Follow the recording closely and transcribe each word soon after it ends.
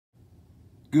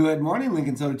Good morning,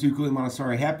 Lincoln Soda 2 Cooley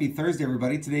Montessori. Happy Thursday,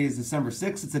 everybody. Today is December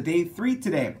 6th. It's a day 3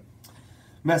 today.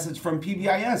 Message from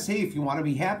PBIS. Hey, if you want to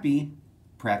be happy,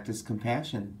 practice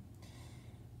compassion.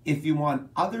 If you want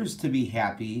others to be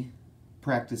happy,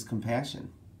 practice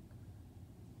compassion.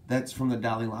 That's from the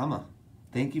Dalai Lama.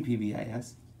 Thank you,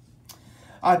 PBIS.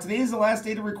 Today is the last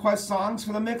day to request songs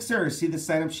for the mixer. See the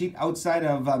sign-up sheet outside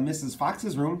of Mrs.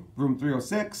 Fox's room, room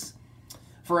 306.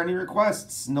 For any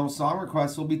requests, no song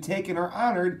requests will be taken or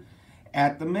honored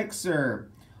at the mixer.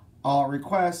 All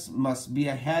requests must be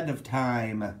ahead of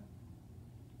time.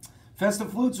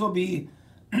 Festive Flutes will be,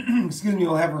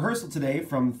 we'll have rehearsal today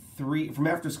from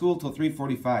after school till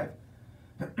 3:45.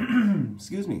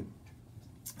 Excuse me.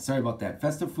 Sorry about that.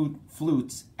 Festive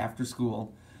Flutes after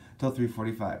school till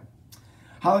 3:45.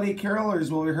 Holiday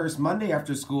carolers will rehearse Monday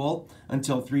after school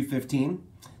until 3:15.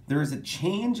 There is a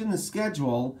change in the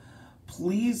schedule.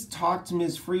 Please talk to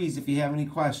Ms. Fries if you have any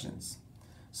questions.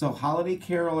 So holiday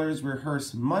carolers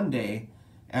rehearse Monday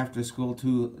after school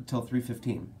till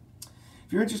 3:15.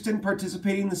 If you're interested in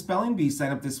participating in the spelling bee,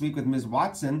 sign up this week with Ms.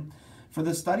 Watson for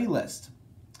the study list.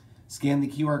 Scan the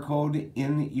QR code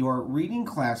in your reading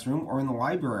classroom or in the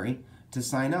library to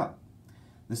sign up.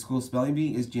 The school spelling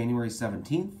bee is January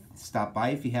 17th. Stop by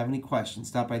if you have any questions.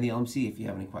 Stop by the LMC if you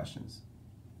have any questions.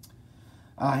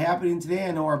 Happening today,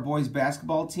 I know our boys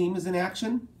basketball team is in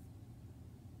action.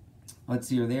 Let's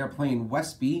see here. They are playing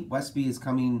Westby. Westby is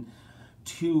coming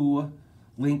to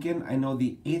Lincoln. I know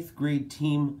the 8th grade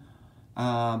team,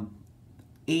 A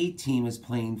team is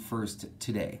playing first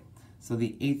today. So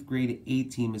the 8th grade A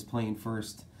team is playing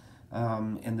first,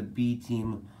 and the B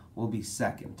team will be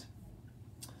second.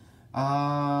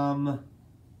 That's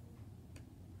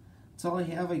all I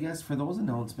have, I guess, for those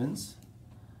announcements.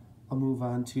 I'll move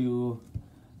on to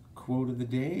quote of the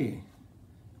day.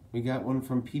 We got one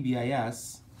from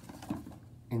PBIS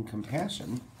in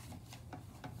compassion.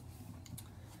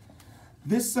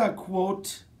 This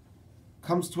quote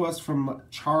comes to us from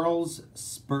Charles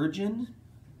Spurgeon.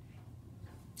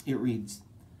 It reads,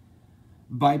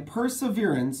 "By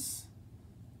perseverance,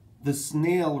 the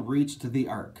snail reached the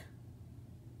ark."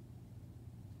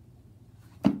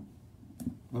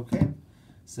 Okay,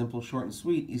 simple, short, and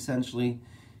sweet. Essentially,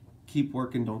 keep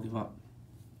working, don't give up.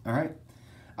 All right.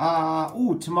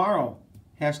 Tomorrow,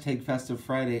 hashtag Festive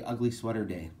Friday, Ugly Sweater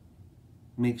Day.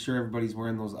 Make sure everybody's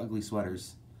wearing those ugly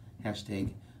sweaters.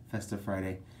 Hashtag Festive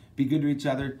Friday. Be good to each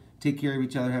other. Take care of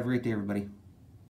each other. Have a great day, everybody.